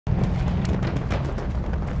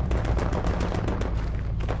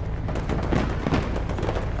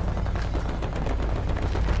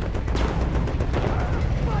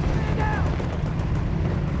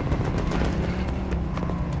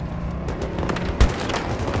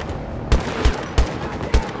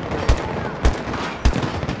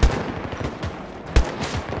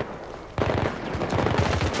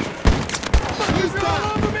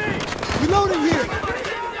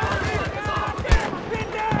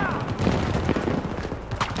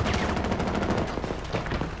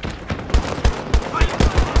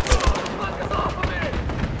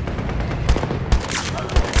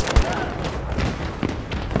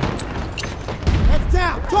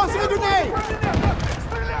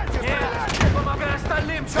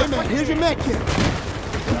Here's your med kit.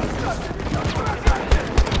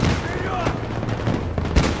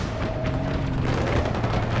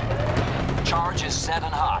 Charge is set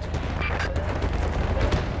and hot.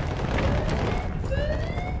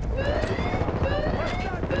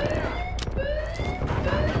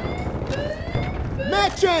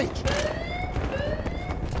 Mag change!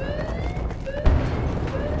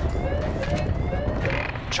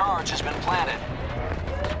 Charge has been planted.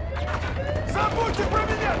 Забудьте про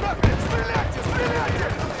меня, нахрен! Стреляйте, стреляйте!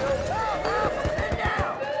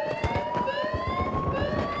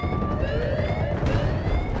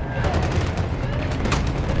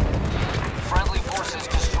 Friendly forces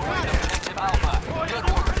destroyed objective Alpha. Good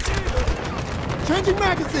work. Changing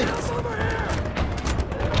magazines!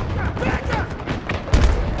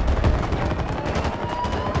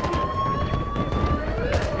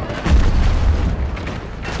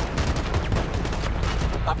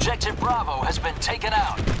 Objective Bravo has been taken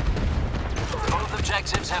out. Both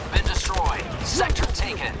objectives have been destroyed. Sector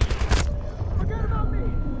taken. Forget about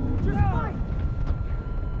me! Just fight!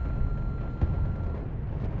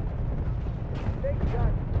 Big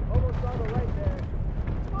shot. Almost on the right there.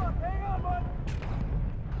 Come on, hang on, bud!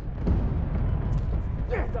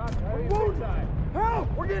 I'm wounded!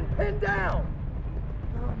 Help! We're getting pinned down!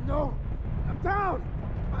 No, I'm down!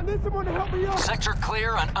 I need someone to help me up! Sector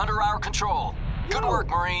clear and under our control. Good work,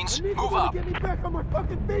 Marines. I need Move someone up. to get me back on my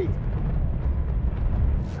fucking feet!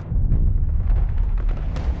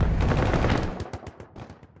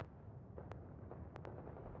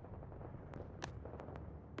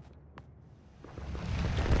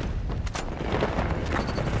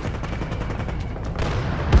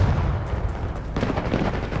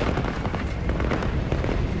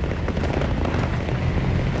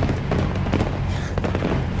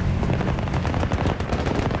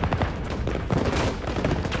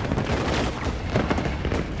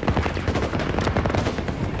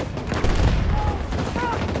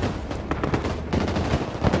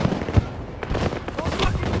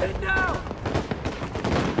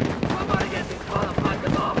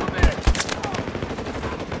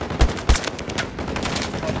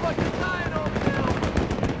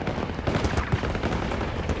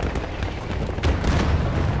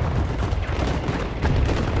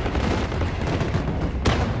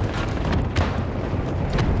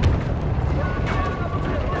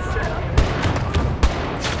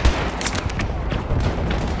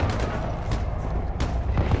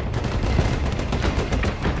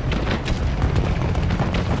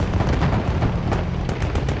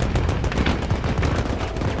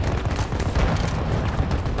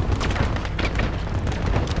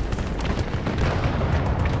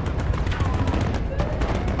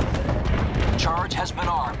 Charge has been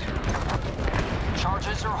armed.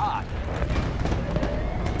 Charges are hot.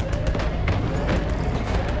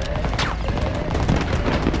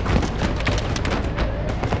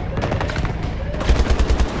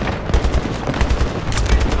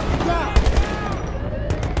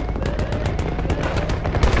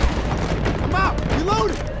 I'm out!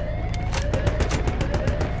 Reloaded!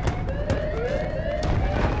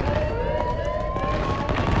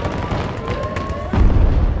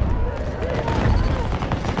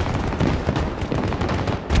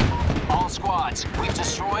 We've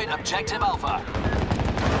destroyed Objective Alpha.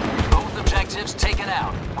 Both objectives taken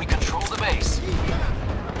out. We control the base.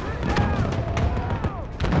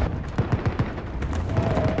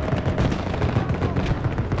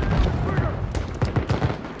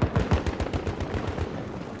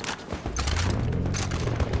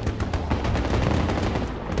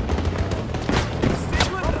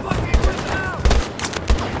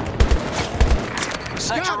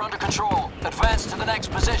 Sector under control. Advance to the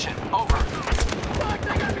next position. Over.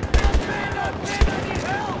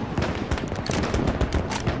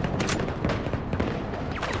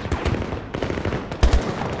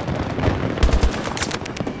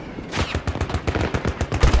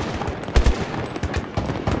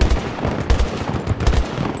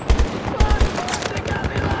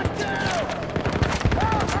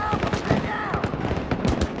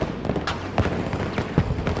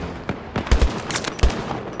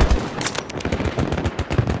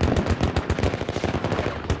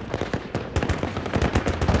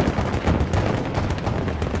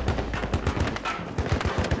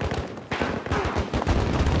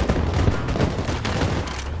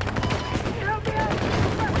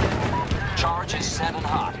 Charge is set and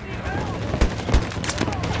hot.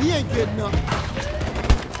 He ain't getting up.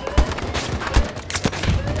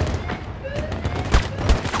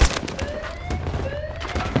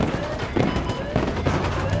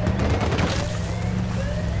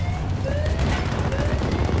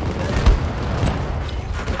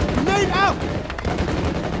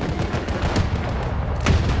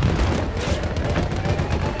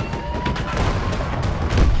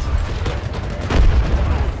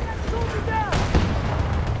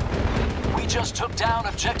 just took down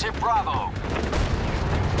Objective Bravo.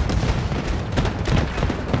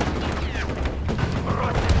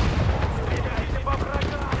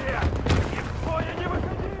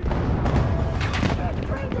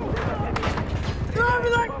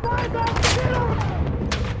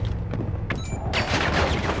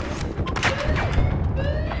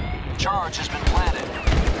 Charge has been planted.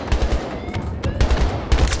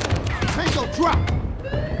 Tango drop!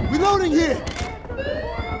 Reloading here!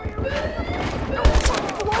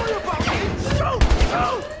 Don't worry about me! Shoot!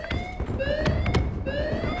 Shoot!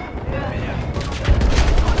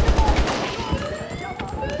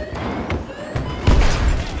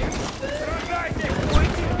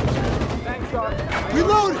 Thanks, Doc.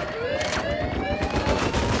 Reloading!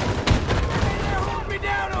 Hold me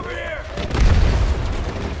down over here!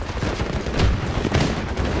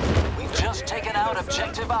 We've just taken out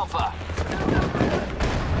Objective Alpha.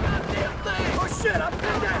 Oh shit, I'm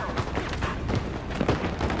pinned down!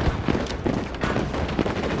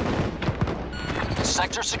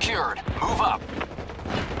 Sector secured. Move up.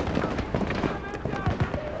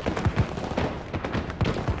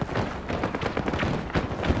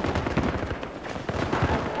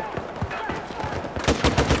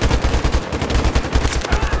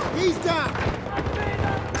 He's down!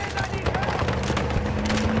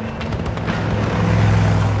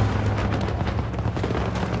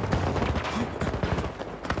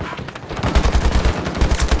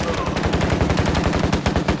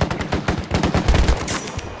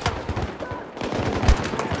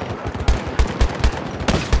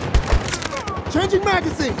 Changing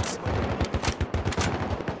magazines!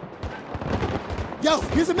 Yo,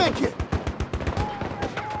 here's a med kit!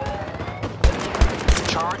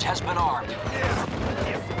 Charge has been armed.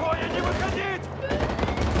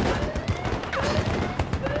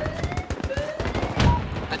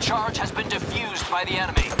 The charge has been defused by the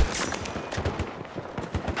enemy.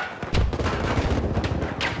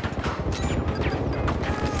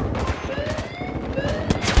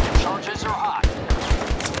 Charges are hot.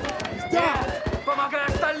 He's down! Помогай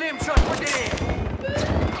остальным, черт подери!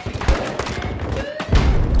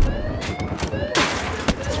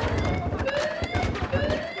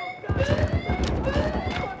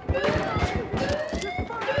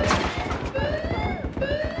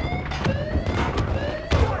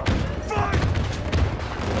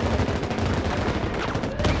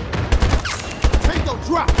 Tango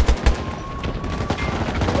drop!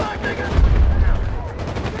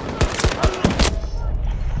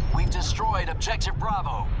 We've destroyed Objective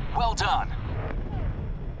Bravo. Well done.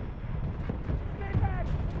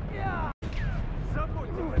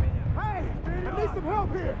 Hey! I need some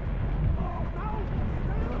help here!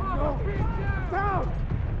 No! Down!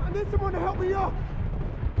 I need someone to help me up!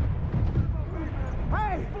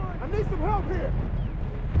 Hey! I need some help here!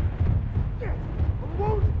 I'm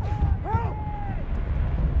wounded! Help!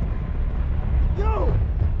 Yo!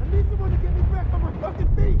 I need someone to get me back on my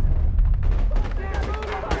fucking feet!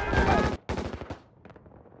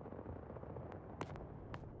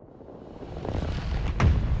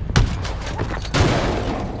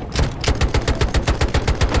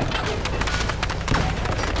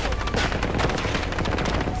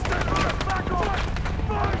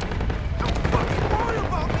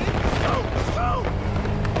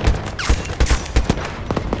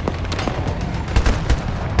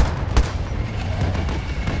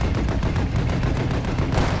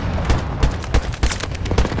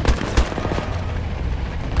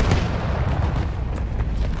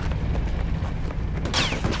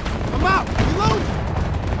 I'm out! Reload!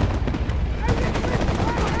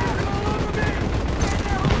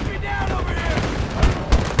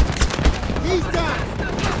 He's down!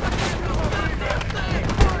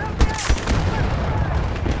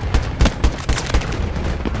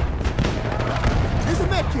 Here's a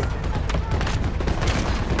med kit!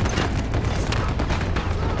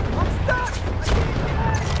 I'm stuck!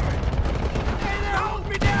 Hey there, hold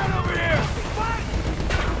me down over here!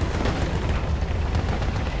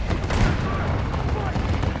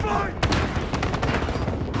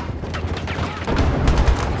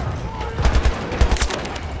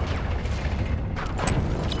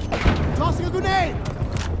 Tossing a grenade!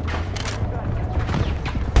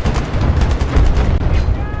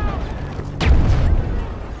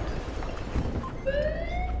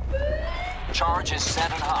 Charge is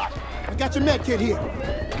set and hot. I got your med kit here.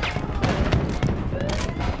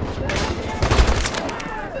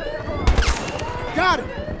 Got it!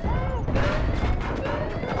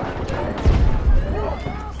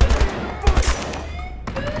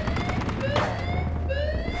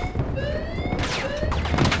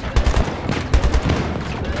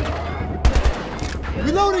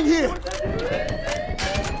 Reloading moving here!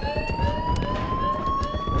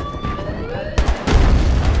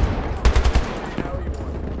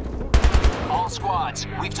 All squads,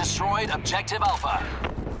 we've destroyed Objective Alpha.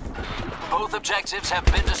 Both objectives have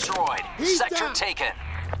been destroyed. He's Sector down. taken.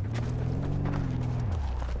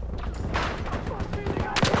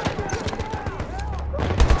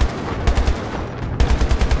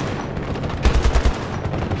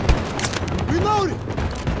 Reloading!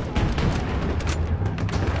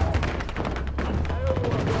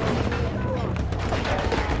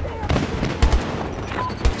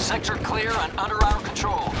 Sector clear and under our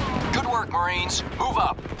control. Good work, Marines. Move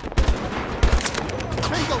up.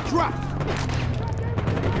 Tango dropped!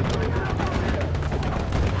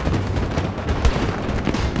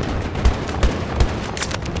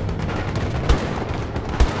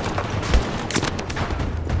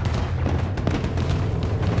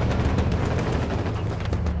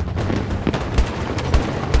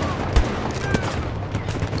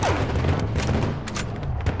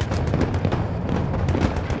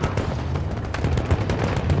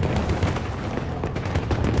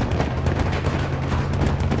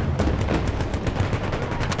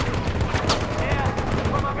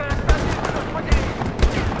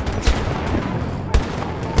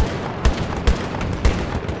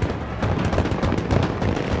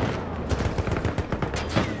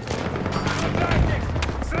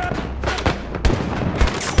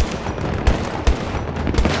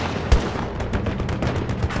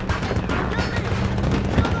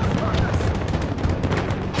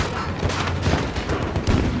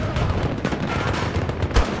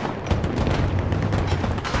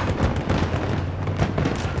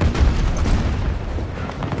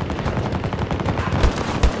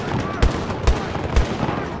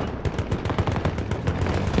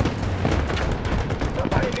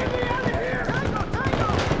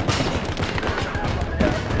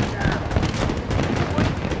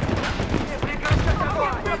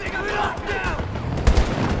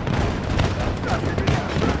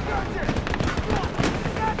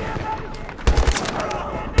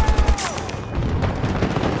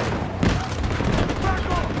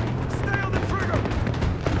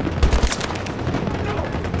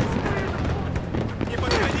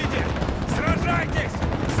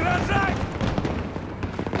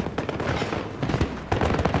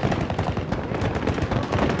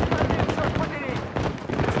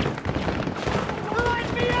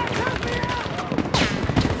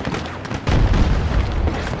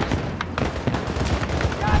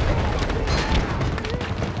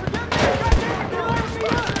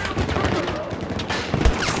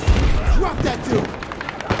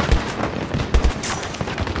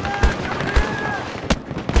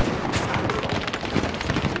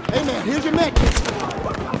 Here's your med kit.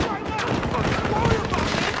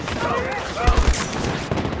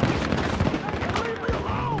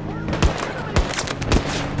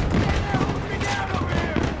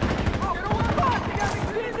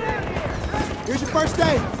 Here's your first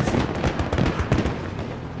aid.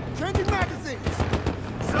 Changing magazines.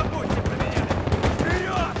 Забудьте про меня!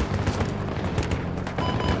 Вперед!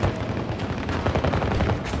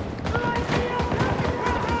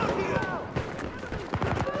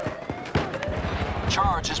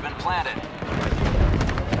 Charge has been planted.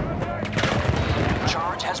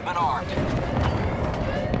 Charge has been armed.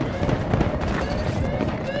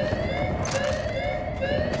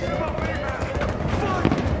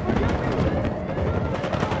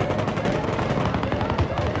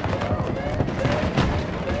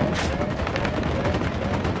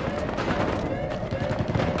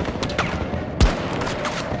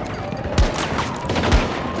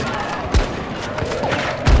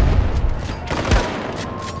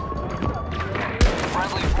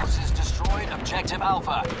 Friendly forces destroyed Objective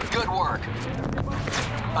Alpha. Good work.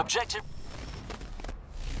 Objective...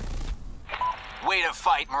 Way to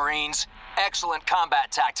fight, Marines. Excellent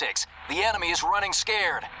combat tactics. The enemy is running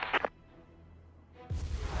scared.